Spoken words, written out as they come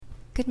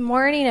Good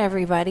morning,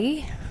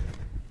 everybody.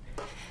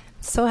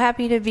 So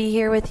happy to be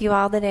here with you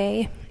all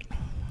today.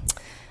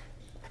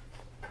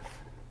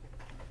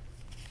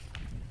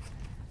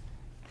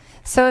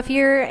 So if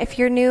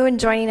you're new and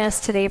joining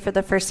us today for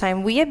the first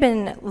time, we have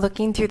been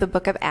looking through the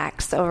book of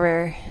Acts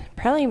over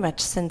probably much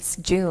since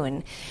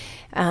June.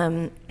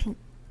 And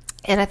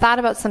I thought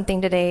about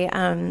something today.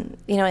 In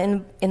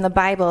the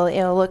Bible,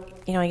 it'll look,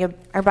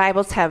 our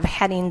Bibles have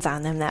headings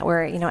on them that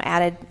were,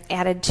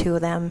 added to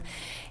them.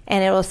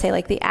 And it will say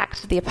like the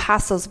Acts of the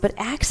Apostles, but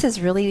Acts is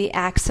really the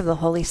Acts of the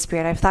Holy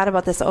Spirit. I've thought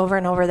about this over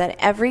and over, that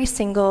every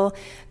single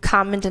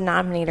common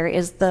denominator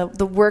is the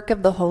work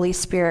of the Holy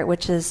Spirit,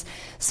 which is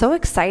so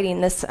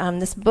exciting. This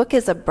book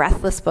is a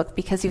breathless book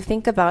because you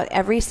think about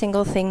every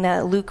single thing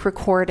that Luke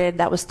recorded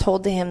that was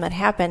told to him that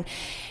happened.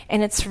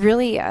 And it's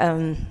really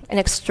an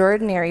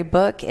extraordinary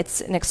book.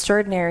 It's an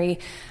extraordinary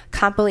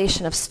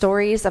compilation of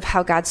stories of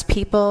how God's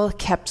people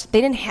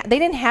they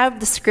didn't have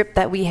the script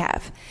that we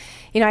have.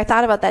 I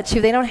thought about that too.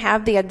 They don't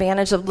have the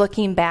advantage of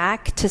looking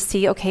back to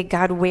see, okay,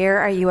 God, where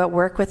are you at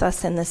work with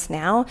us in this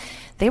now?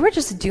 They were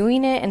just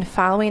doing it and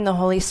following the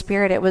Holy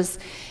Spirit. It was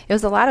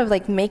a lot of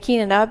like making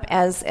it up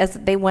as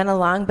they went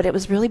along, but it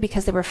was really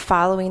because they were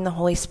following the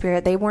Holy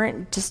Spirit. They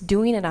weren't just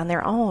doing it on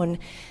their own.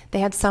 They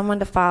had someone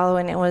to follow,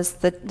 and it was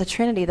the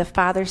Trinity, the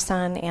Father,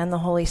 Son, and the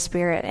Holy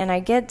Spirit. And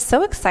I get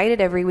so excited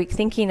every week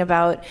thinking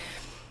about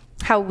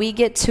how we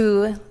get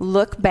to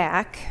look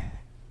back.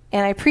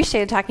 And I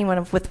appreciated talking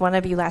with one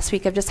of you last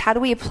week of just how do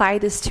we apply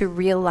this to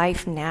real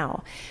life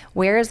now?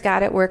 Where is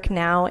God at work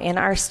now in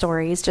our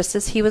stories, just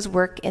as he was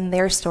work in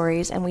their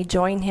stories, and we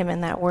join him in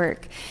that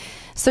work.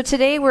 So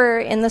today we're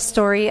in the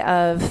story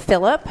of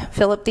Philip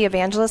the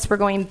evangelist. We're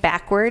going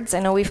backwards. I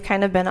know we've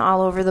kind of been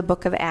all over the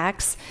book of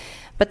Acts,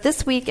 but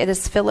this week it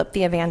is Philip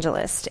the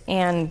evangelist.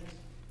 And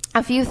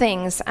a few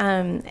things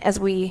as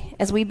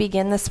we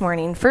begin this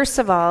morning. First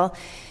of all,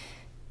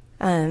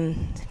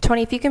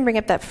 Tony, if you can bring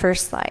up that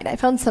first slide. I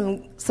found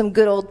some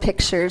good old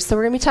pictures. So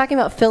we're going to be talking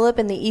about Philip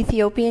and the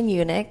Ethiopian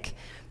eunuch.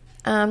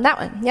 That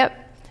one,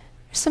 yep.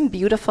 There's some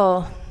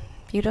beautiful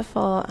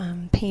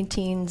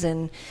paintings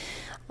and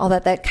all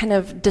that kind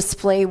of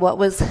display what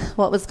was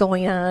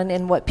going on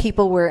and what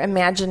people were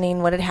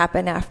imagining what had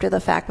happened after the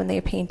fact when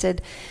they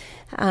painted.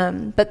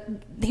 But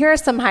here are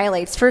some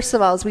highlights. First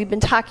of all, as we've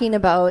been talking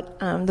about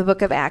the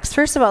book of Acts,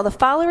 first of all, the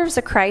followers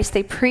of Christ,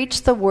 they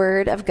preached the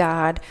word of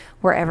God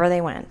wherever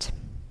they went.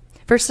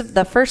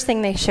 The first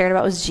thing they shared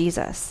about was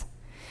Jesus.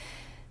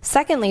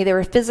 Secondly, there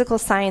were physical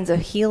signs of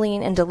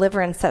healing and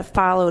deliverance that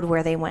followed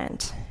where they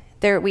went.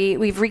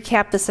 We've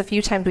recapped this a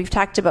few times. We've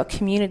talked about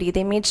community.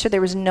 They made sure there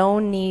was no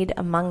need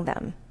among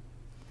them.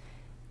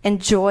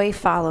 And joy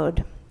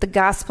followed. The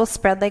gospel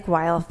spread like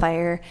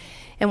wildfire.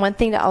 And one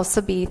thing to also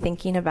be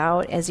thinking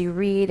about as you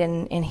read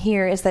and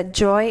hear is that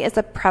joy is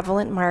a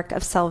prevalent mark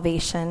of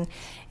salvation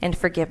and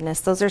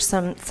forgiveness. Those are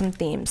some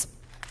themes.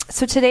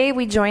 So today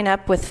we join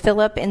up with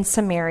Philip in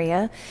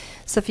Samaria.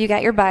 So if you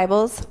got your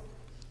Bibles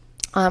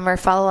or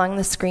follow along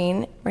the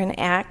screen, we're in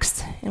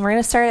Acts. And we're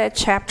going to start at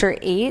chapter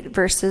 8,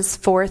 verses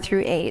 4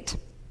 through 8.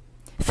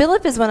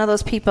 Philip is one of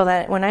those people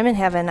that when I'm in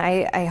heaven,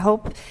 I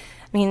hope...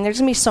 there's going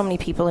to be so many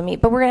people to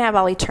meet, but we're going to have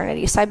all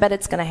eternity, so I bet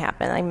it's going to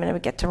happen. I'm going to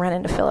get to run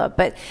into Philip.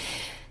 But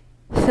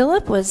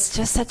Philip was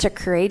just such a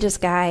courageous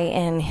guy,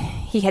 and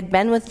he had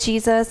been with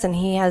Jesus, and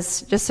he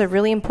has just a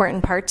really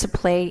important part to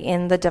play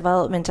in the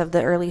development of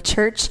the early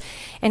church,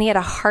 and he had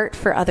a heart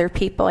for other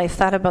people. I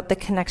thought about the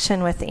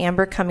connection with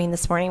Amber coming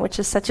this morning, which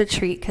is such a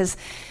treat, because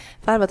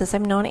I thought about this.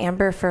 I've known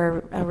Amber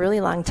for a really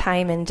long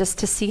time, and just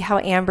to see how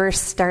Amber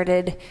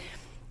started,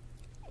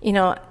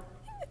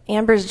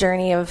 Amber's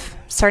journey of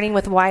starting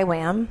with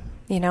YWAM,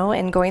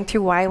 and going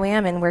through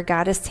YWAM and where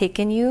God has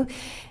taken you.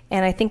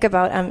 And I think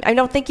about, I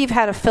don't think you've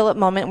had a Philip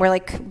moment where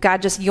like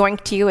God just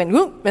yoinked you and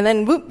whoop, and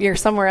then whoop, you're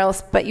somewhere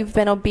else, but you've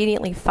been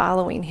obediently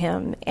following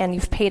him and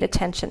you've paid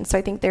attention. So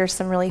I think there's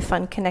some really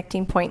fun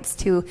connecting points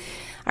to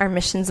our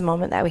missions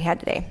moment that we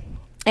had today.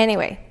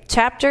 Anyway,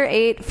 chapter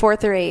 8, 4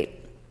 through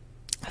 8,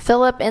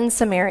 Philip in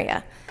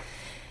Samaria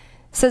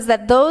says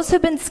that those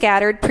who've been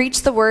scattered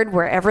preached the word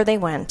wherever they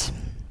went.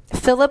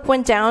 Philip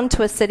went down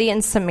to a city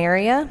in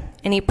Samaria,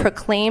 and he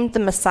proclaimed the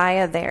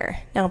Messiah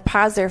there. Now,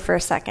 pause there for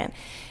a second.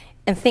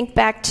 And think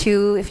back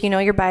to, if you know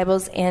your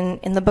Bibles, in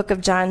the book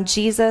of John,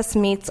 Jesus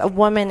meets a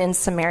woman in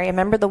Samaria.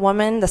 Remember the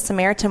woman, the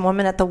Samaritan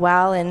woman at the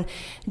well, and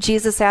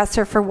Jesus asks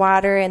her for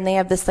water, and they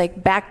have this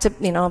like back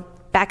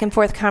and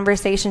forth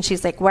conversation.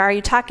 She's like, why are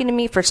you talking to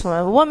me? First of all,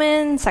 I'm a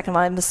woman. Second of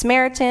all, I'm the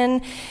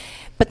Samaritan.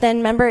 But then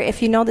remember,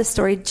 if you know this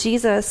story,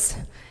 Jesus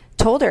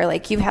told her,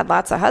 like, you've had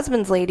lots of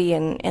husbands, lady,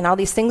 and all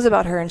these things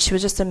about her, and she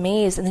was just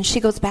amazed. And then she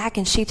goes back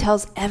and she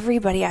tells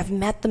everybody, I've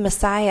met the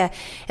Messiah.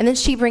 And then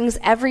she brings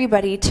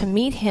everybody to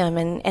meet him,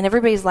 and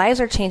everybody's lives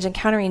are changed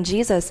encountering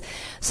Jesus.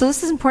 So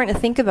this is important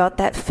to think about,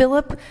 that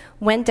Philip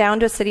went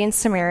down to a city in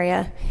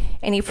Samaria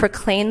and he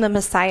proclaimed the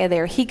Messiah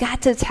there. He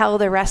got to tell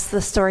the rest of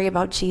the story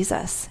about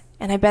Jesus.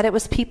 And I bet it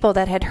was people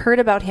that had heard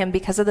about him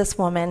because of this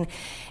woman.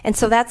 And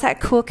so that's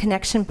that cool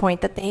connection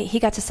point that he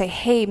got to say,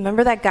 hey,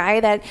 remember that guy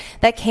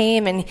that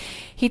came and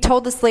he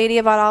told this lady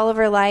about all of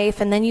her life,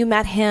 and then you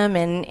met him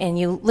and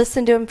you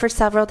listened to him for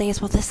several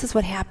days. Well, this is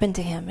what happened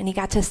to him. And he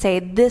got to say,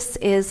 this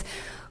is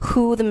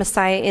who the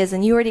Messiah is,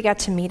 and you already got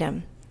to meet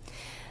him.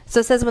 So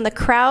it says, when the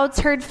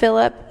crowds heard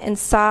Philip and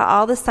saw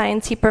all the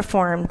signs he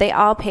performed, they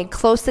all paid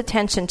close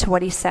attention to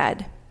what he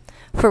said.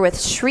 For with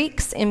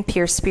shrieks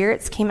impure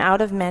spirits came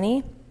out of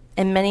many,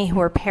 and many who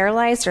were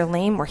paralyzed or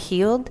lame were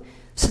healed.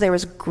 So there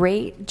was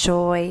great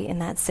joy in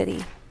that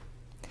city.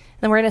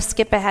 Then we're going to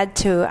skip ahead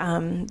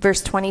to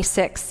verse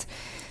 26.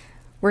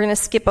 We're going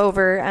to skip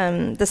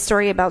over the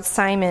story about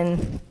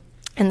Simon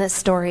in this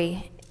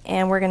story,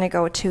 and we're going to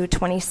go to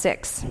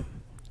 26.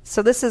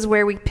 So this is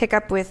where we pick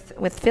up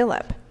with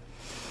Philip.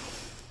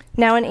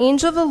 Now an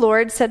angel of the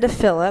Lord said to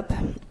Philip,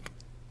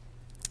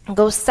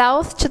 go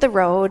south to the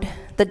road,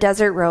 the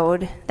desert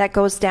road, that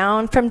goes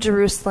down from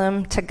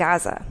Jerusalem to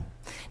Gaza.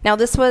 Now,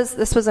 this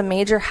was a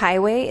major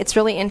highway. It's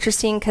really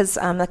interesting because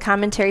the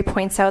commentary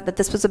points out that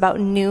this was about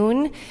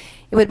noon.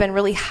 It would have been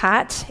really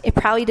hot. It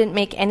probably didn't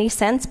make any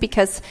sense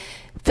because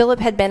Philip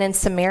had been in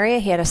Samaria.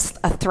 He had a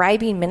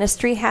thriving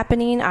ministry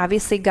happening.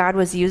 Obviously, God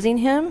was using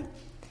him.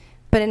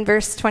 But in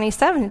verse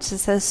 27, it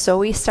just says,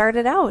 so he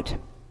started out.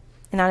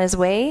 And on his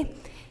way,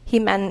 he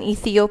met an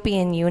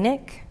Ethiopian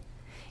eunuch,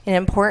 an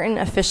important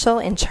official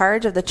in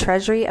charge of the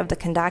treasury of the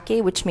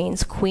Kandake, which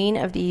means queen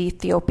of the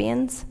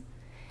Ethiopians.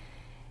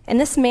 And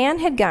this man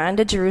had gone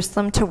to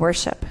Jerusalem to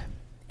worship.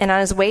 And on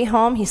his way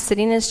home, he's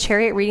sitting in his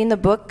chariot reading the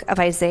book of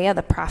Isaiah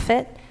the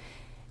prophet.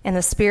 And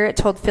the Spirit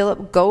told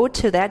Philip, go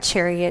to that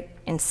chariot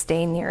and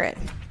stay near it.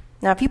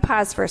 Now, if you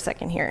pause for a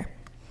second here,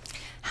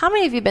 how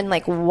many of you have been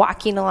like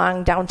walking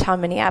along downtown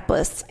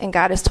Minneapolis and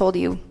God has told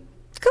you,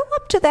 go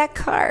up to that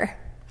car,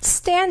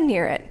 stand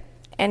near it?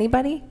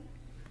 Anybody?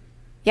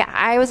 Yeah,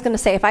 I was going to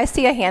say, if I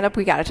see a hand up,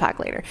 we got to talk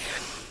later.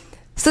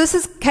 So this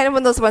is kind of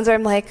one of those ones where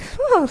I'm like,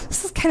 oh,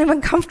 this is kind of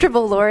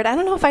uncomfortable, Lord. I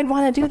don't know if I'd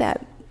want to do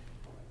that.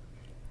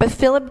 But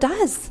Philip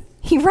does.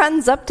 He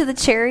runs up to the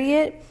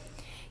chariot.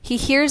 He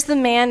hears the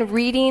man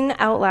reading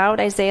out loud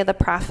Isaiah the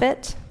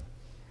prophet,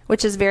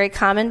 which is very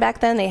common back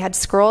then. They had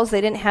scrolls.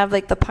 They didn't have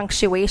like the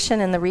punctuation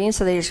and the reading,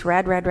 so they just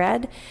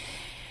read.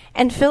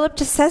 And Philip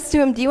just says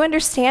to him, do you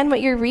understand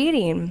what you're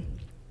reading?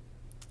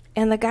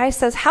 And the guy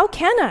says, how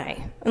can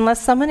I,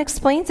 unless someone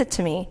explains it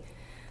to me?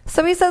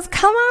 So he says,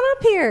 come on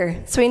up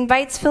here. So he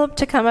invites Philip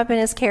to come up in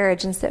his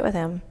carriage and sit with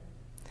him.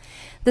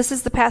 This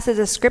is the passage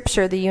of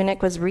scripture the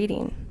eunuch was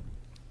reading.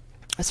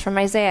 It's from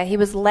Isaiah. He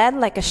was led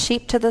like a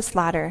sheep to the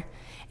slaughter,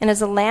 and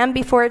as a lamb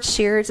before its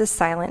shearers is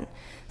silent,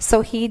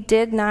 so he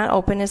did not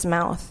open his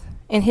mouth.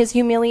 In his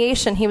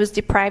humiliation he was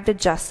deprived of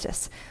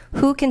justice.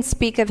 Who can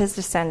speak of his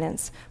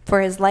descendants? For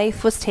his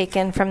life was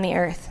taken from the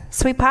earth.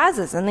 So he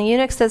pauses, and the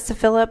eunuch says to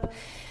Philip,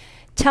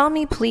 tell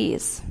me,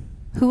 please,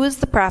 who is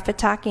the prophet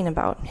talking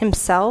about,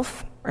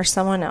 himself or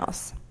someone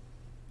else?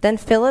 Then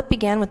Philip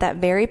began with that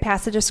very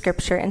passage of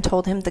scripture and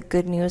told him the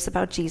good news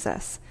about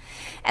Jesus.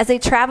 As they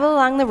traveled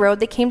along the road,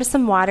 they came to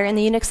some water, and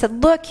the eunuch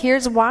said, look,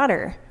 here's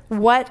water.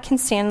 What can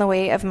stand in the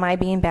way of my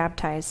being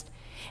baptized?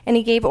 And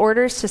he gave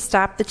orders to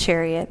stop the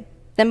chariot.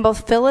 Then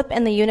both Philip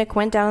and the eunuch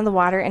went down in the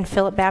water, and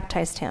Philip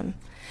baptized him.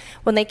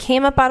 When they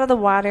came up out of the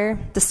water,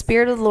 the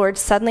Spirit of the Lord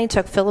suddenly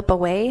took Philip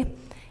away,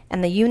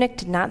 and the eunuch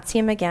did not see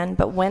him again,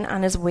 but went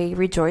on his way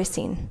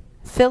rejoicing.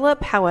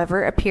 Philip,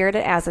 however, appeared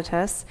at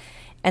Azotus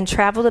and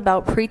traveled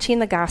about preaching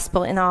the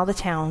gospel in all the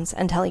towns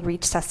until he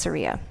reached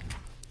Caesarea.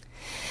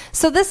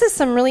 So this is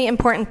some really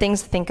important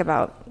things to think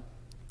about.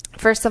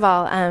 First of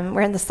all,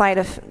 we're in the slide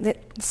of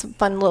this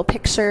fun little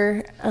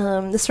picture.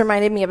 This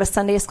reminded me of a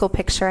Sunday school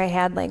picture I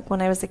had like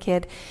when I was a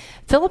kid.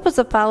 Philip was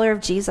a follower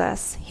of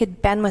Jesus. He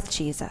had been with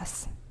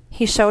Jesus.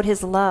 He showed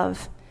his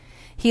love.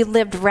 He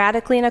lived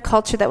radically in a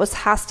culture that was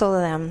hostile to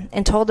them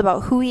and told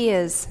about who he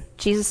is,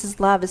 Jesus'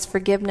 love, his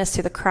forgiveness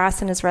through the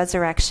cross and his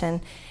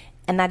resurrection,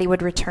 and that he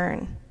would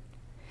return.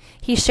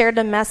 He shared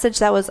a message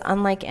that was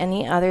unlike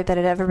any other that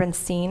had ever been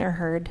seen or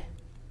heard.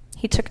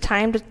 He took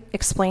time to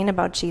explain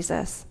about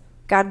Jesus.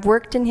 God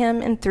worked in him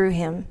and through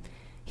him.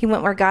 He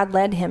went where God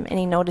led him, and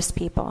he noticed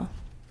people.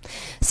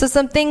 So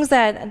some things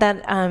that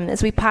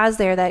as we pause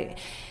there, that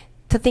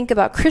to think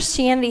about,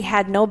 Christianity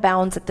had no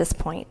bounds at this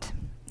point.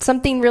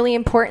 Something really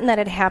important that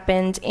had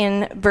happened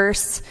in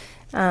verse,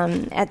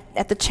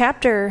 at the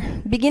chapter,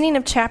 beginning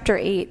of chapter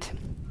 8.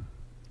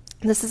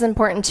 This is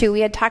important too.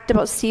 We had talked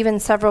about Stephen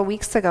several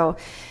weeks ago,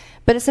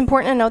 but it's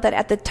important to note that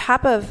at the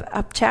top of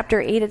chapter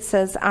 8 it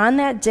says, on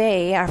that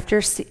day after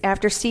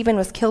Stephen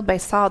was killed by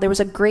Saul, there was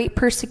a great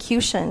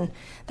persecution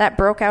that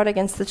broke out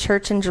against the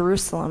church in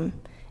Jerusalem.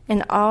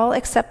 And all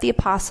except the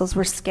apostles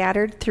were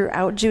scattered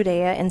throughout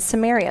Judea and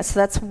Samaria. So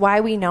that's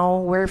why we know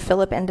where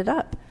Philip ended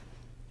up.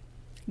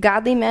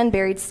 Godly men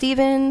buried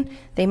Stephen,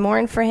 they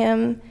mourned for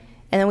him,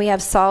 and then we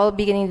have Saul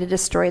beginning to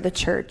destroy the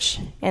church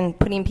and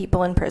putting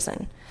people in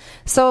prison.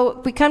 So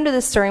we come to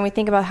this story and we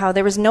think about how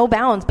there was no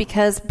bounds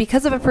because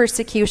of a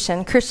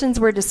persecution, Christians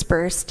were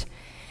dispersed.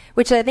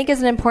 which I think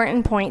is an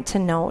important point to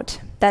note,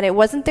 that it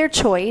wasn't their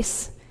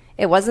choice.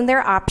 It wasn't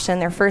their option,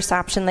 their first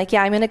option. Like,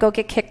 yeah, I'm going to go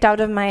get kicked out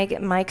of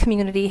my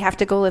community, have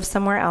to go live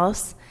somewhere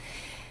else,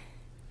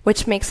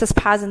 which makes us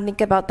pause and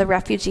think about the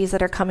refugees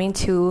that are coming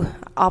to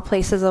all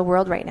places of the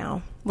world right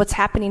now. What's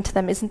happening to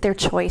them isn't their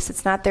choice.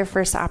 It's not their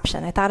first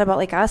option. I thought about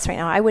like us right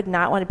now. I would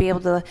not want to be able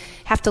to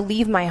have to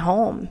leave my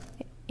home.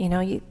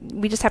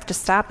 We just have to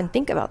stop and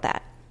think about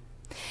that.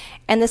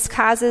 And this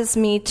causes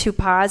me to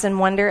pause and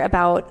wonder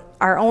about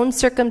our own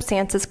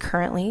circumstances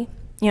currently.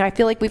 I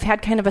feel like we've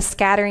had kind of a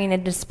scattering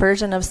and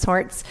dispersion of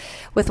sorts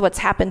with what's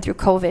happened through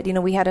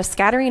COVID. We had a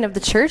scattering of the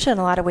church in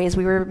a lot of ways.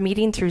 We were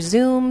meeting through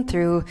Zoom,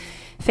 through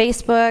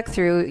Facebook,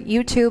 through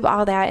YouTube,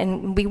 all that,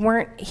 and we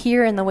weren't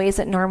here in the ways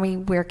that normally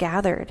we're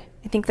gathered.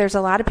 I think there's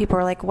a lot of people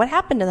who are like, what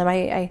happened to them?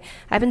 I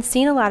haven't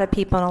seen a lot of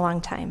people in a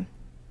long time.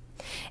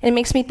 And it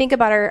makes me think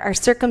about our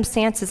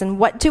circumstances and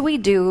what do we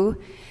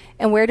do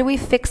and where do we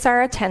fix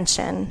our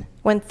attention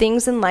when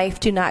things in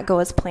life do not go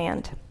as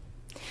planned.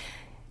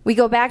 We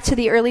go back to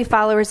the early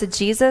followers of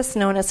Jesus,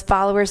 known as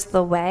followers of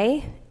the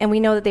way, and we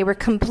know that they were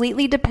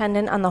completely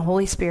dependent on the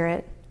Holy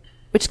Spirit,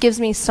 which gives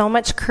me so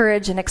much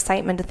courage and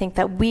excitement to think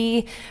that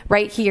we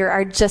right here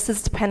are just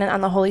as dependent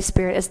on the Holy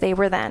Spirit as they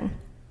were then.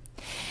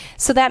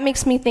 So that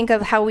makes me think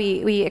of how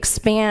we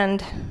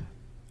expand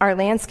our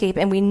landscape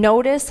and we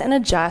notice and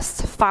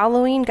adjust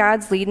following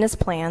God's lead and his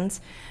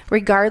plans,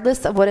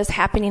 regardless of what is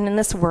happening in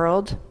this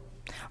world,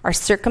 our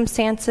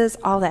circumstances,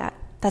 all that.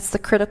 That's the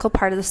critical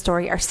part of the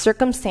story. Our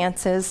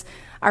circumstances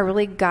are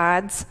really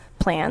God's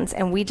plans,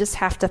 and we just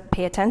have to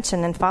pay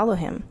attention and follow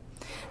him.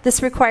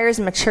 This requires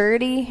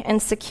maturity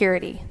and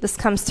security. This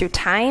comes through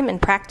time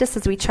and practice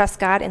as we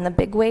trust God in the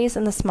big ways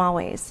and the small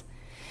ways.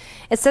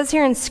 It says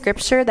here in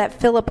Scripture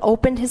that Philip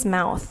opened his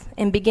mouth,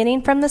 and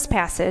beginning from this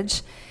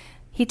passage,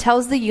 he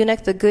tells the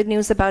eunuch the good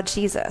news about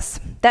Jesus.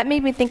 That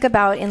made me think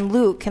about in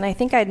Luke, and I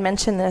think I'd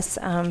mentioned this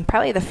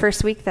probably the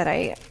first week that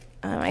I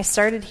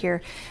started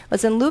here,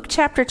 was in Luke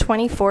chapter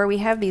 24, we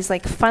have these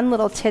like fun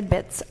little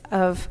tidbits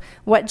of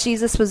what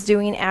Jesus was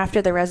doing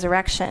after the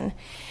resurrection.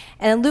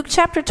 And in Luke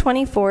chapter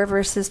 24,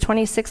 verses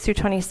 26 through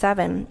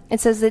 27, it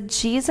says that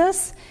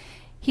Jesus,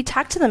 he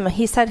talked to them.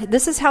 He said,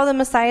 this is how the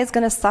Messiah is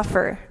going to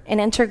suffer and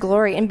enter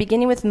glory. And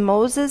beginning with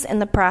Moses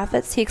and the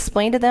prophets, he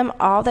explained to them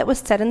all that was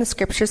said in the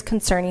scriptures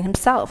concerning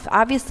himself.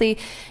 Obviously,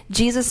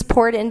 Jesus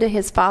poured into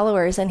his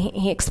followers, and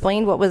he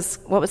explained what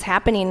was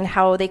happening and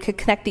how they could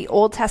connect the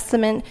Old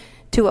Testament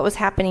to what was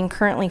happening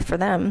currently for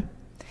them.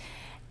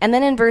 And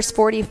then in verse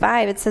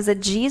 45, it says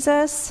that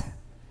Jesus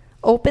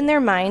opened their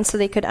minds so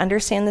they could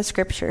understand the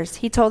scriptures.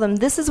 He told them,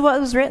 this is what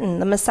was written.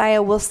 The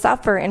Messiah will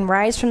suffer and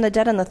rise from the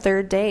dead on the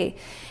third day.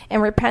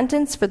 And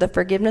repentance for the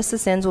forgiveness of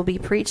sins will be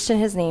preached in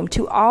his name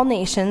to all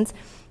nations,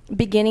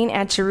 beginning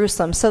at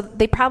Jerusalem. So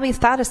they probably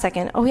thought a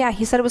second, oh yeah,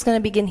 he said it was going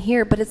to begin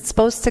here, but it's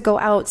supposed to go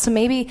out. So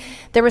maybe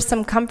there was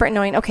some comfort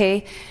knowing,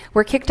 okay,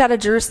 we're kicked out of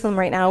Jerusalem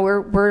right now.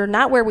 We're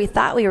not where we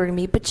thought we were going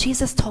to be, but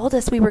Jesus told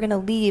us we were going to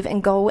leave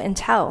and go and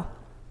tell.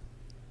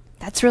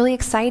 That's really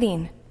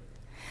exciting.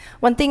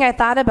 One thing I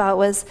thought about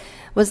was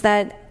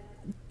that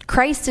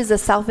Christ is a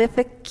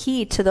salvific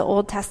key to the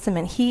Old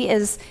Testament. He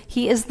is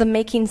the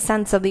making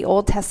sense of the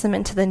Old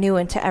Testament to the New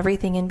and to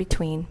everything in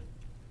between.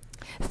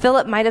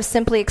 Philip might have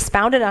simply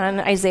expounded on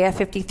Isaiah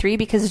 53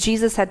 because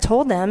Jesus had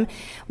told them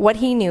what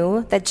he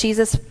knew, that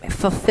Jesus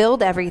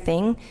fulfilled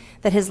everything,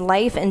 that his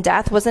life and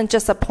death wasn't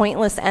just a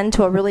pointless end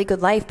to a really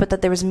good life, but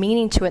that there was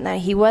meaning to it and that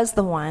he was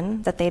the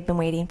one that they'd been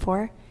waiting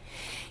for.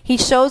 He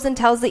shows and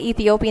tells the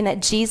Ethiopian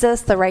that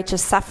Jesus, the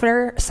righteous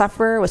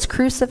sufferer, was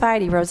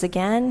crucified. He rose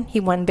again. He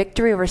won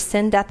victory over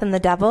sin, death, and the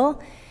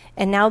devil.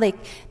 And now they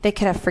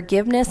can have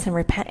forgiveness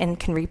and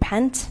can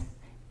repent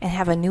and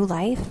have a new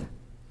life.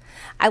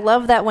 I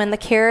love that when the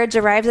carriage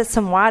arrives at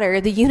some water,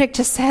 the eunuch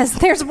just says,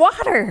 there's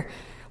water.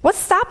 What's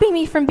stopping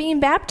me from being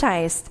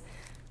baptized?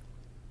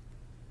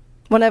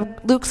 One of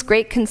Luke's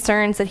great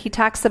concerns that he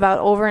talks about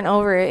over and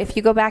over, if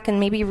you go back and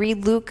maybe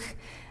read Luke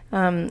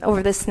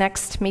over this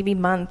next maybe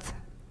month,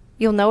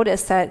 you'll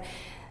notice that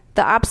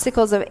the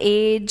obstacles of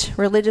age,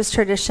 religious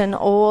tradition,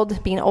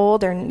 being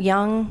old or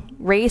young,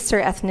 race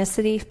or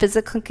ethnicity,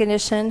 physical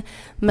condition,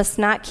 must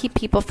not keep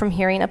people from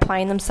hearing,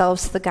 applying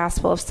themselves to the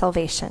gospel of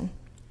salvation.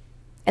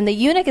 And the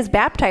eunuch is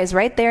baptized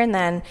right there and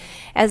then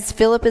as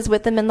Philip is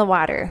with him in the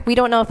water. We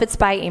don't know if it's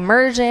by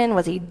immersion.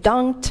 Was he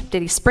dunked?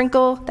 Did he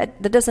sprinkle? That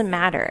doesn't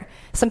matter.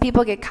 Some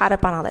people get caught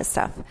up on all that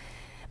stuff.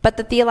 But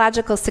the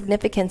theological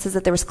significance is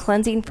that there was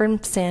cleansing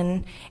from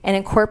sin and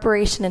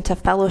incorporation into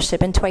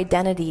fellowship, into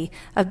identity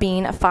of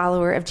being a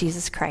follower of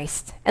Jesus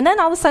Christ. And then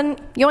all of a sudden,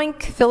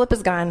 yoink, Philip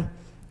is gone.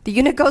 The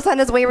eunuch goes on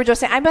his way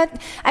rejoicing. I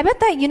bet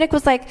that eunuch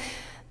was like,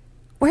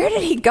 where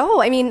did he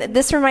go? I mean,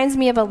 this reminds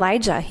me of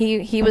Elijah.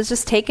 He was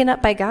just taken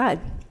up by God.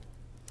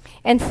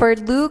 And for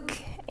Luke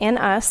in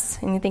us,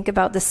 and you think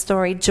about this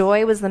story,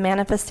 joy was the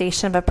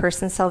manifestation of a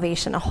person's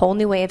salvation, a whole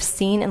new way of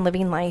seeing and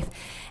living life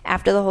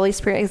after the Holy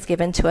Spirit is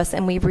given to us,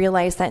 and we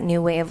realize that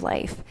new way of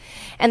life.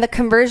 And the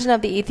conversion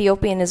of the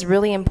Ethiopian is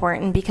really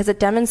important because it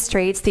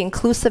demonstrates the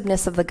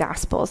inclusiveness of the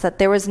Gospels, that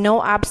there was no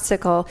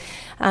obstacle,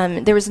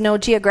 there was no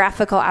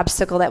geographical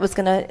obstacle that was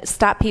going to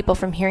stop people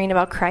from hearing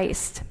about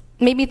Christ.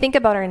 Maybe think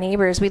about our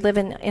neighbors. We live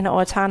in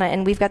Owatonna,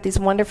 and we've got these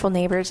wonderful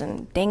neighbors,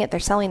 and dang it, they're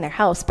selling their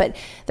house, but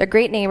they're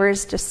great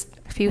neighbors, just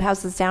a few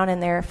houses down,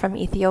 and they're from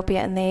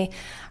Ethiopia, and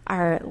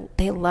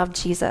they love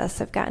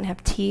Jesus. I've gotten to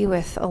have tea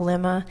with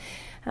Olima,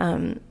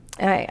 and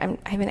I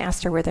haven't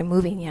asked her where they're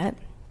moving yet,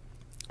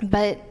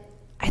 but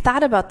I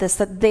thought about this,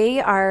 that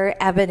they are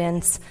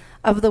evidence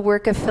of the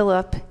work of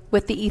Philip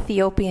with the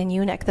Ethiopian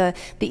eunuch. The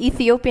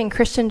Ethiopian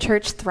Christian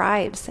church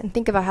thrives. And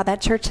think about how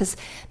that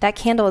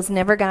candle has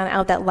never gone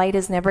out, that light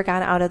has never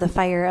gone out of the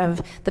fire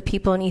of the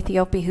people in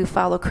Ethiopia who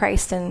follow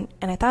Christ. And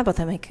I thought about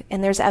them,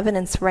 and there's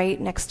evidence right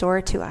next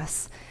door to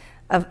us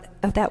of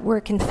that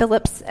work, and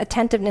Philip's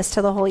attentiveness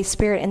to the Holy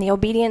Spirit and the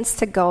obedience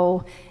to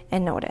go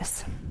and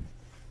notice.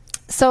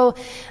 So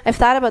I've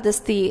thought about this.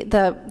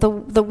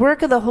 The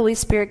work of the Holy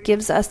Spirit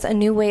gives us a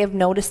new way of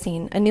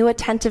noticing, a new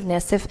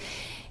attentiveness.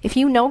 If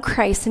you know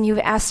Christ and you've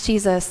asked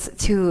Jesus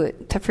to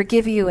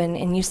forgive you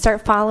and you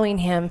start following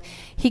him,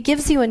 he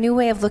gives you a new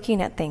way of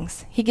looking at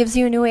things. He gives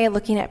you a new way of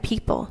looking at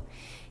people.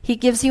 He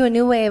gives you a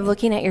new way of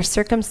looking at your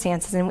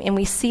circumstances, and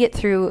we see it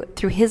through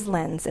his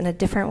lens in a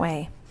different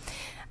way.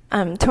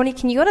 Tony,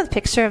 can you go to the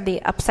picture of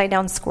the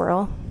upside-down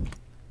squirrel?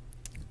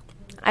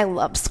 I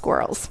love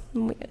squirrels.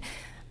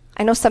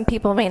 I know some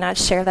people may not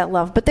share that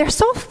love, but they're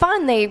so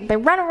fun. They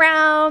run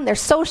around, they're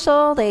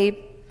social,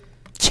 they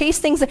chase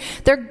things.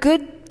 They're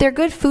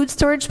good food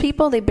storage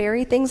people. They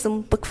bury things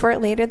and look for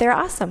it later. They're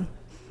awesome.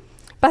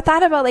 But I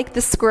thought about like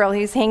the squirrel.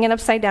 He's hanging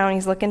upside down.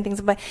 He's looking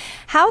things. But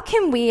how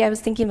can we, I was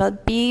thinking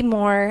about, be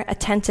more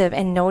attentive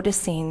and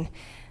noticing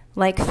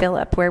like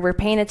Philip, where we're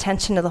paying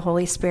attention to the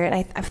Holy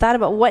Spirit. I've thought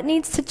about what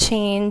needs to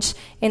change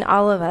in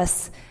all of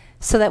us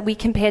so that we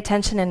can pay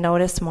attention and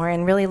notice more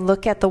and really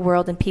look at the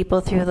world and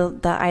people through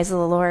the eyes of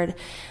the Lord.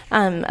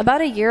 About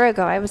a year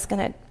ago, I was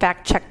going to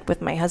fact check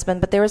with my husband,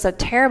 but there was a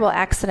terrible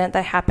accident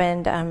that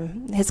happened.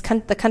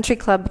 The country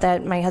club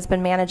that my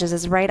husband manages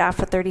is right off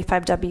of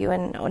 35W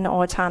in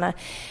Owatonna,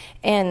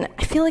 and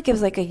I feel like it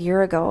was like a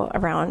year ago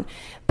around.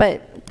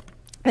 But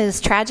this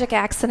tragic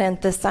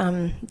accident,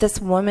 this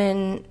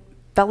woman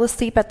fell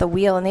asleep at the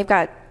wheel, and they've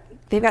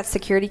got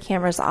security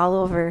cameras all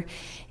over,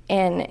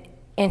 and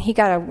he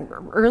got a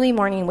early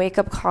morning wake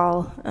up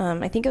call.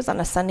 I think it was on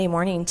a Sunday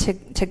morning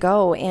to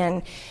go,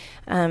 and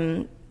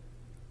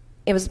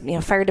it was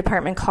fire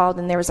department called,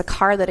 and there was a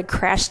car that had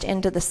crashed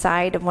into the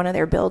side of one of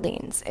their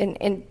buildings, and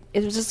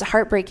it was just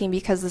heartbreaking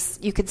because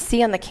you could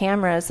see on the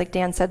cameras, like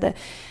Dan said, that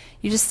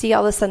you just see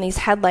all of a sudden these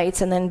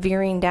headlights and then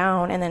veering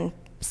down and then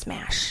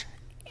smash,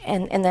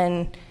 and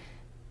then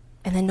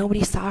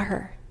nobody saw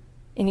her.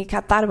 And you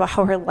thought about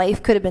how her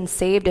life could have been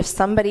saved if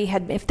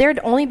there had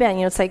only been,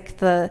 it's like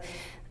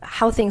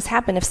how things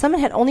happen. If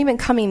someone had only been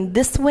coming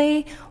this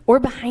way or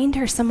behind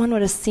her, someone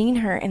would have seen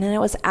her, and then it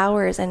was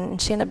hours, and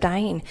she ended up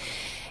dying.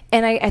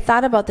 And I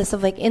thought about this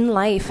of like in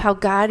life, how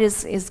God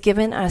is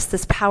given us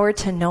this power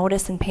to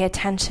notice and pay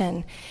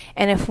attention.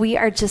 And if we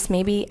are just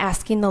maybe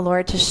asking the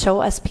Lord to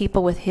show us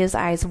people with his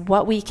eyes,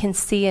 what we can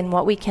see and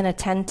what we can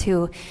attend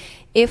to,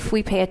 if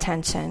we pay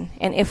attention,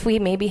 and if we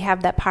maybe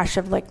have that posture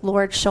of like,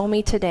 Lord, show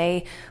me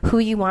today who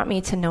you want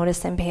me to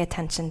notice and pay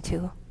attention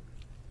to.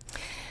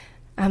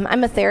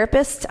 I'm a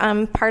therapist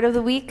part of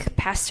the week,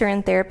 pastor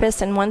and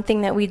therapist, and one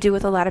thing that we do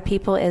with a lot of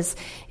people is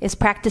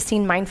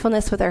practicing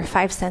mindfulness with our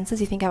five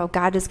senses. You think how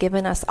God has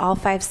given us all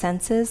five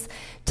senses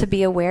to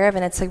be aware of,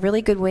 and it's a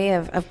really good way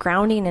of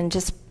grounding and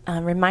just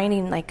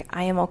reminding, like,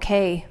 I am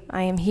okay,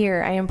 I am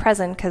here, I am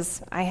present,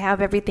 because I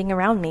have everything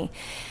around me.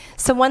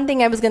 So one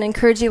thing I was going to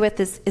encourage you with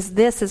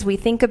is we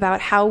think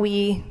about how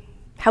we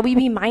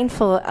be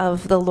mindful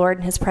of the Lord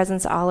and his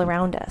presence all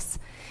around us.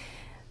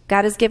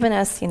 God has given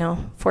us,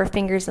 4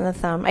 fingers and a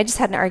thumb. I just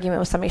had an argument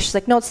with somebody. She's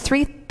like, no, it's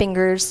 3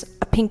 fingers,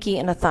 a pinky,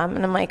 and a thumb.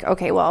 And I'm like,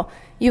 okay, well,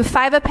 you have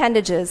 5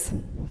 appendages,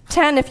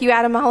 10 if you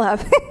add them all up.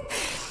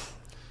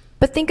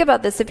 But think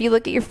about this. If you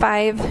look at your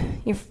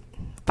 5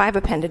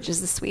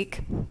 appendages this week,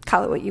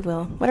 call it what you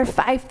will. What are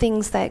 5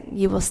 things that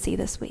you will see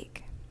this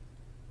week?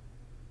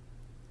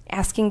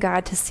 Asking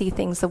God to see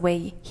things the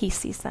way he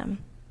sees them.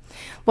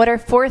 What are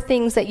 4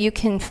 things that you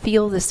can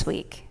feel this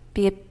week?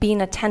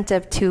 Being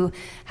attentive to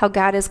how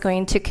God is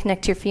going to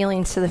connect your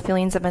feelings to the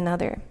feelings of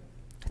another.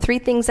 3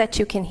 things that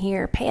you can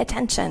hear. Pay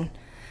attention.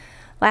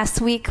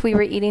 Last week, we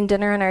were eating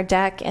dinner on our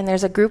deck, and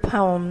there's a group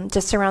home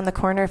just around the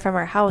corner from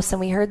our house,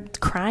 and we heard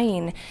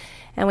crying.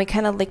 And we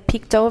kind of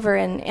peeked over,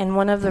 and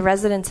one of the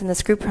residents in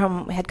this group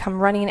home had come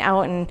running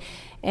out,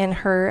 and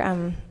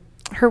her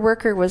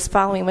worker was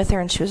following with her,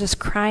 and she was just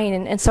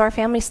crying. And so our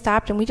family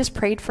stopped, and we just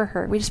prayed for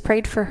her. We just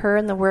prayed for her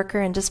and the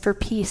worker and just for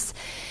peace.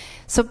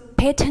 So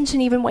pay attention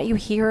even what you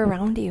hear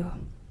around you.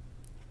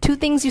 2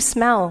 things you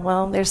smell.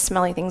 Well, there's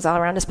smelly things all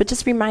around us, but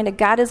just reminded,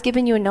 God has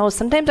given you a nose.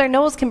 Sometimes our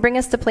nose can bring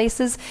us to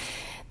places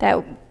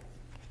that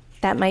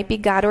might be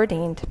God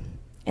ordained.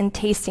 And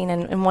tasting,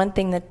 and one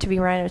thing that to be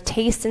reminded of,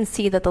 taste and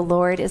see that the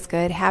Lord is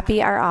good.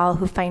 Happy are all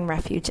who find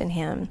refuge in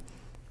him.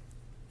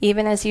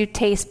 Even as you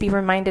taste, be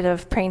reminded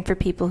of praying for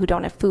people who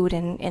don't have food,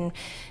 and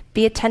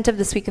be attentive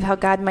this week of how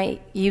God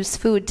might use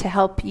food to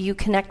help you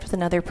connect with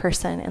another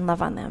person and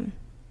love on them.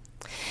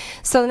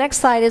 So the next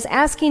slide is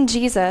asking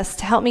Jesus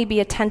to help me be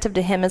attentive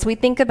to him. As we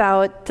think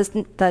about this,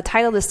 the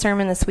title of the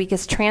sermon this week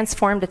is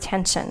Transformed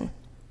Attention.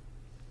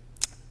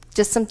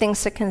 Just some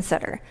things to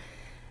consider.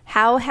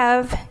 How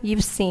have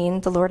you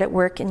seen the Lord at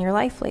work in your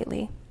life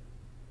lately?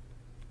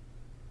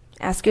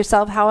 Ask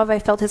yourself, how have I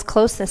felt his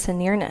closeness and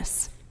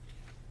nearness?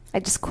 I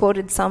just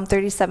quoted Psalm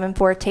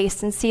 37:4,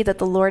 taste and see that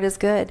the Lord is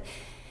good.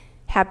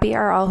 Happy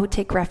are all who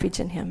take refuge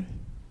in him.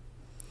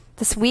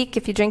 This week,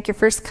 if you drink your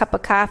first cup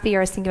of coffee, or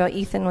I was thinking about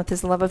Ethan with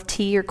his love of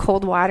tea or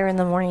cold water in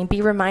the morning,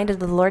 be reminded of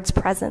the Lord's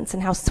presence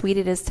and how sweet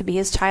it is to be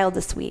his child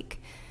this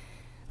week.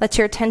 Let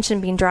your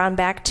attention be drawn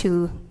back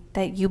to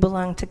that you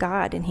belong to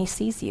God and he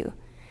sees you.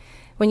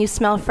 When you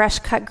smell fresh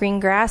cut green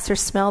grass or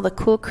smell the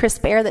cool,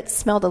 crisp air that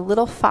smelled a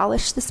little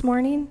fallish this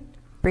morning,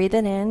 breathe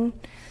it in.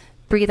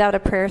 Breathe out a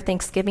prayer of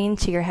thanksgiving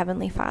to your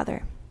Heavenly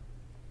Father.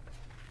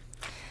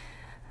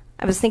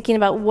 I was thinking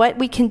about what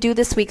we can do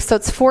this week. So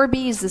it's 4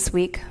 B's this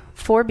week.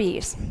 4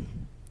 B's.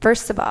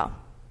 First of all,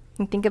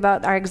 think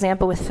about our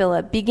example with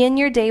Philip. Begin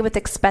your day with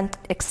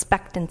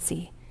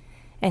expectancy.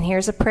 And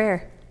here's a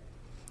prayer.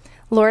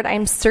 Lord,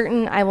 I'm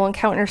certain I will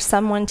encounter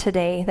someone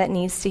today that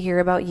needs to hear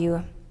about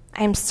you.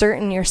 I'm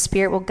certain your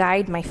Spirit will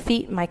guide my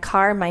feet, my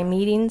car, my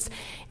meetings,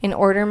 and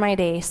order my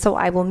day so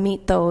I will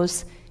meet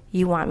those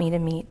you want me to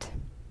meet.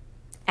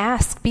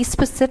 Ask, be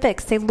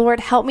specific. Say, Lord,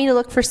 help me to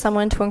look for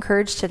someone to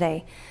encourage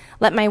today.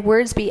 Let my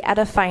words be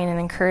edifying and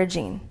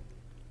encouraging.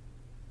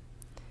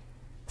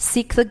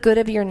 Seek the good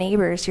of your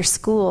neighbors, your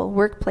school,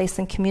 workplace,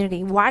 and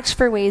community. Watch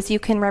for ways you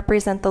can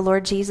represent the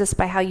Lord Jesus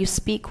by how you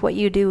speak, what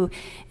you do,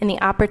 and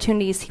the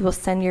opportunities he will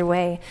send your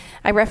way.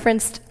 I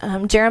referenced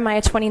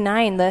Jeremiah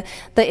 29. The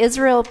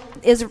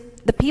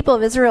people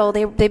of Israel,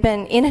 they've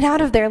been in and out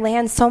of their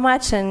land so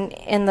much, and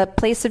in the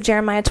place of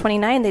Jeremiah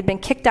 29, they'd been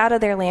kicked out of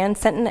their land,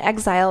 sent into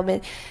exile.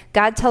 But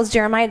God tells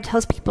Jeremiah,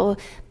 tells people,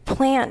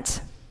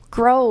 plant,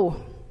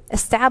 grow,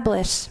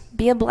 establish,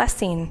 be a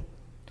blessing.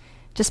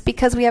 Just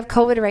because we have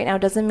COVID right now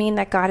doesn't mean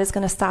that God is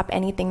going to stop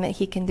anything that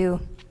he can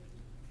do.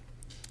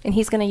 And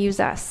he's going to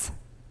use us.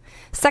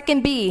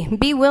 Second B,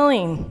 be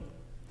willing.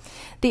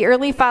 The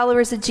early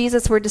followers of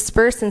Jesus were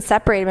dispersed and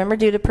separated, remember,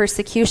 due to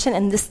persecution,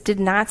 and this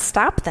did not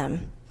stop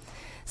them.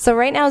 So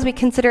right now, as we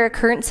consider a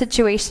current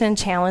situation and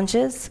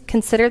challenges,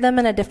 consider them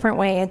in a different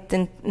way.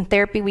 In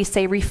therapy, we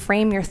say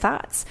reframe your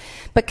thoughts.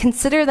 But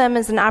consider them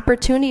as an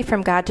opportunity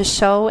from God to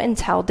show and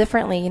tell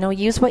differently.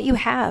 Use what you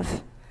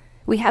have.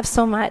 We have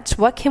so much.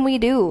 What can we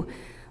do?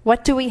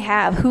 What do we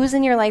have? Who's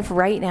in your life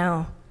right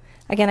now?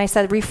 Again, I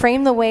said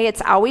reframe the way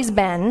it's always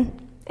been.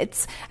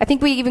 I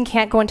think we even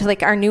can't go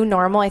into our new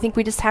normal. I think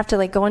we just have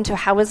to go into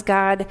how is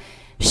God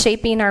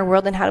shaping our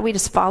world and how do we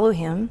just follow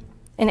him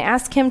and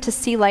ask him to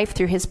see life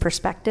through his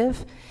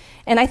perspective.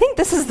 And I think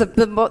this is the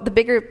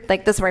bigger,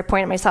 this is where I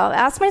point at myself.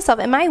 Ask myself,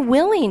 am I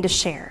willing to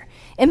share?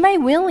 Am I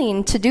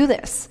willing to do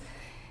this?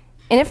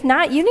 And if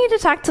not, you need to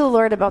talk to the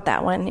Lord about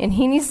that one. And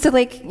he needs to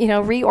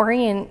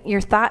reorient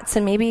your thoughts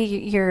and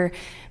maybe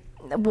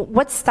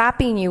what's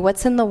stopping you?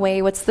 What's in the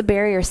way? What's the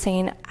barrier?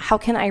 Saying, how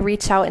can I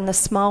reach out in the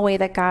small way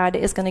that God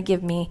is going to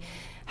give me?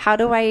 How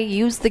do I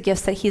use the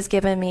gifts that he's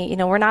given me?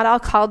 We're not all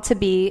called to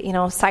be,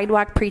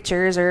 sidewalk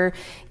preachers or,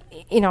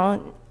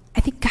 I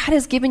think God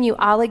has given you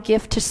all a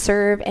gift to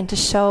serve and to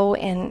show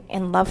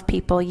and love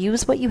people.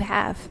 Use what you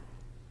have.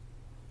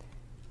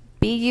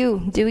 Be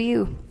you. Do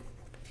you.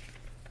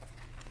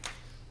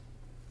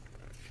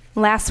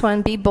 Last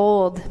one, be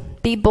bold.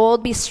 Be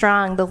bold, be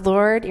strong. The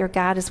Lord, your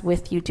God, is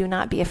with you. Do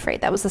not be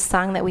afraid. That was a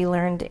song that we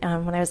learned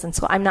when I was in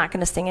school. I'm not going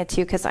to sing it to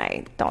you because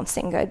I don't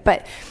sing good.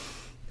 But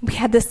we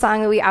had this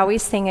song that we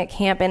always sing at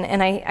camp,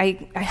 and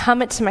I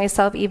hum it to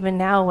myself even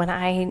now when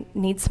I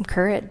need some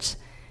courage.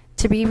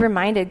 To be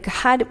reminded,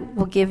 God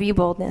will give you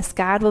boldness.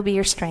 God will be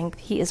your strength.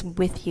 He is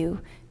with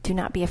you. Do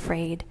not be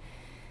afraid.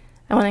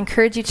 I want to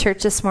encourage you,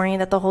 church, this morning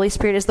that the Holy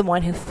Spirit is the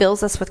one who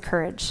fills us with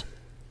courage.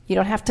 You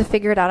don't have to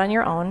figure it out on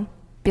your own.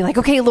 Be like,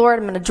 okay, Lord,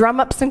 I'm going to drum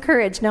up some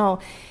courage. No,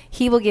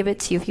 he will give it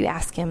to you if you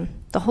ask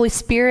him. The Holy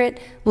Spirit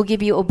will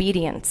give you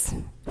obedience.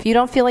 If you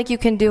don't feel like you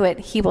can do it,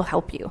 he will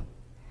help you.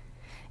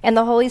 And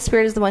the Holy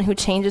Spirit is the one who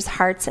changes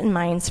hearts and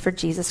minds for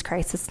Jesus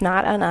Christ. It's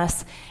not on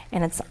us,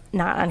 and it's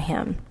not on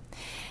him.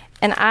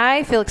 And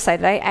I feel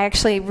excited. I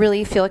actually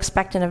really feel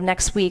expectant of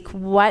next week,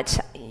 what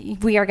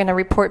we are going to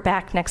report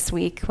back next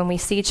week when we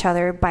see each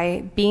other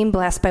by being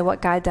blessed by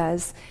what God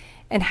does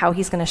and how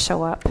he's going to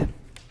show up.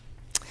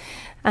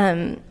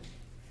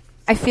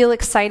 I feel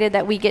excited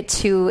that we get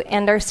to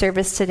end our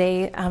service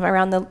today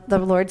around the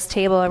Lord's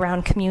table,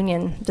 around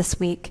communion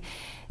this week.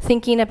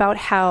 thinking about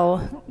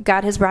how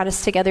God has brought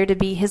us together to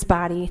be his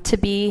body, to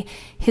be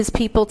his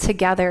people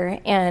together,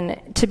 and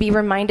to be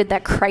reminded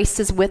that Christ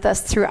is with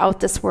us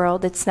throughout this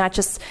world. It's not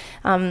just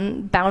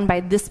bound by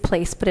this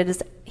place,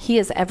 but he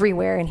is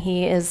everywhere, and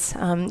he is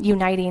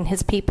uniting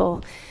his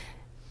people.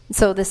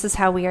 So this is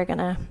how we are going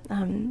to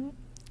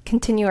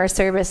continue our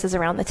services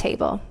around the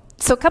table.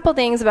 So a couple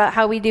things about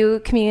how we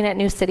do communion at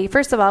New City.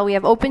 First of all, we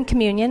have open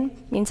communion.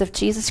 It means if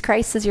Jesus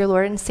Christ is your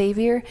Lord and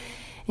Savior,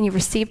 and you've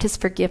received his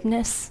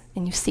forgiveness,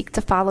 and you seek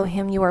to follow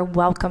him, you are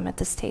welcome at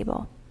this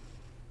table.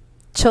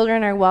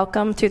 Children are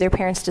welcome through their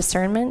parents'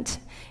 discernment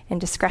and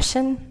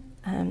discretion.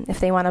 If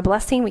they want a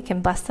blessing, we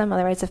can bless them.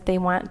 Otherwise, if they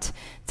want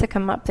to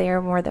come up, they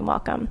are more than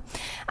welcome.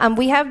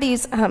 We have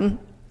these,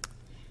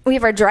 we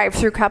have our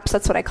drive-through cups.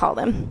 That's what I call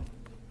them.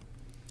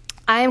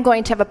 I am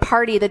going to have a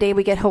party the day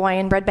we get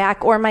Hawaiian bread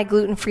back, or my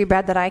gluten-free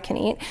bread that I can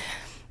eat.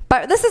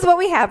 But this is what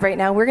we have right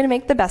now. We're going to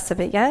make the best of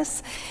it,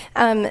 yes?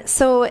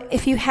 So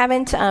if you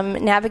haven't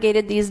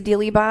navigated these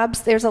dealy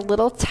bobs, there's a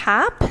little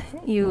top.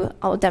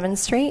 I'll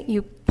demonstrate.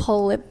 You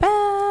pull it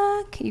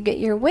back. You get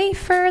your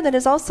wafer that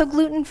is also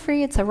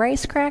gluten-free. It's a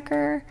rice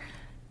cracker.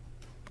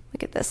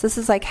 Look at this. This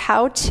is like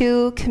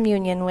how-to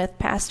communion with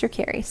Pastor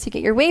Carrie. So you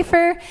get your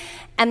wafer,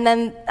 and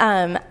then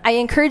I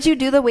encourage you to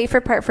do the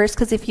wafer part first,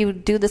 because if you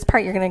do this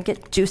part, you're going to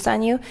get juice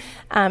on you.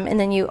 And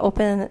then you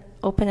open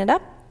it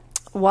up.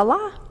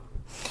 Voila.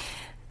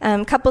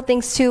 Couple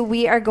things, too.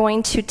 We are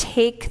going to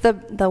take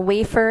the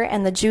wafer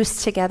and the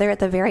juice together at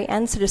the very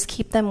end, so just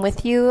keep them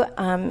with you.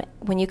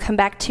 When you come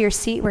back to your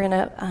seat, we're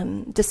going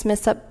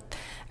to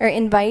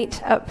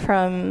invite up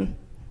from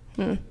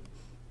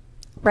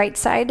right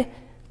side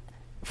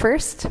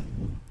first.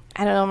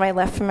 I don't know my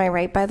left from my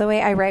right, by the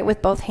way. I write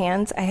with both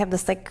hands. I have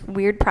this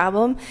weird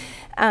problem.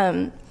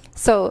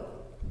 So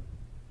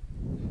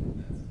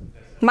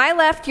my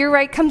left, your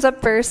right comes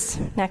up first.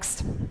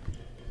 Next.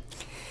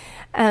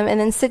 And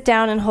then sit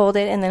down and hold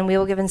it, and then we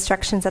will give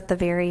instructions at the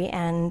very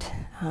end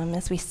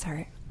as we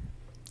start.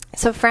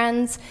 So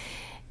friends,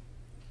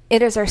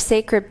 it is our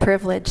sacred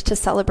privilege to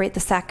celebrate the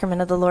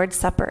sacrament of the Lord's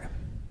Supper.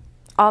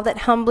 All that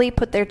humbly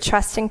put their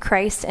trust in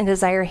Christ and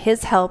desire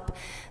his help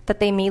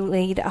that they may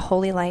lead a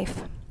holy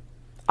life.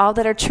 All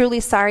that are truly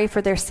sorry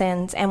for their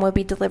sins and will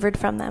be delivered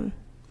from them.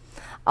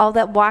 All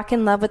that walk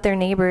in love with their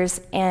neighbors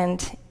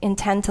and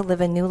intend to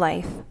live a new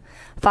life.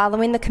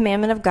 Following the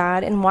commandment of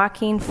God and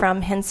walking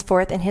from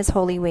henceforth in his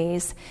holy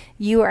ways,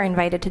 you are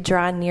invited to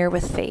draw near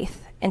with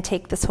faith and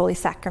take this holy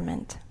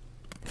sacrament.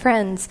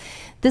 Friends,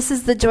 this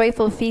is the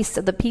joyful feast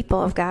of the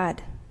people of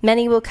God.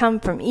 Many will come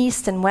from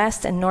east and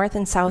west and north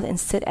and south and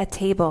sit at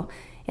table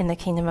in the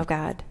kingdom of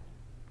God.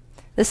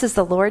 This is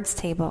the Lord's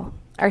table.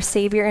 Our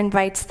Savior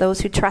invites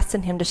those who trust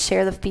in him to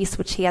share the feast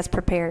which he has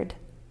prepared.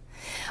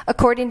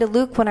 According to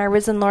Luke, when our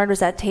risen Lord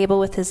was at table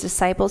with his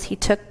disciples, he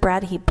took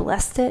bread, he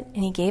blessed it,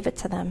 and he gave it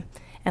to them.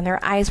 And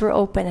their eyes were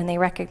open and they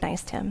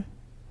recognized him.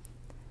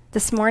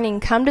 This morning,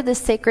 come to this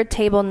sacred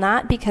table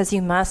not because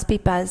you must be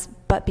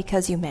but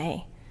because you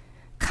may.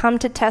 Come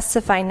to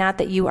testify not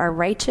that you are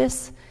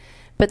righteous,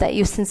 but that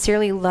you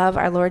sincerely love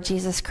our Lord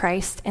Jesus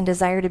Christ and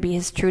desire to be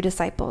his true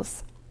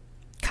disciples.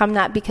 Come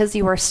not because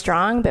you are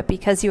strong, but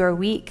because you are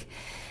weak.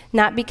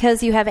 Not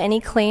because you have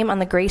any claim on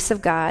the grace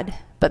of God,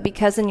 but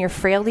because in your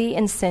frailty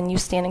and sin you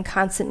stand in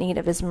constant need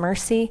of his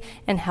mercy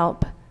and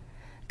help.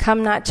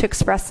 Come not to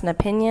express an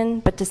opinion,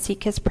 but to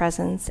seek his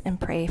presence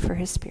and pray for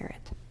his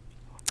Spirit.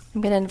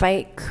 I'm going to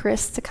invite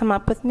Chris to come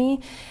up with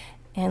me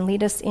and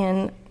lead us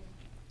in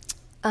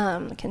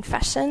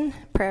confession,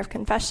 prayer of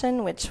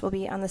confession, which will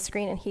be on the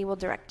screen, and he will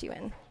direct you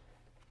in.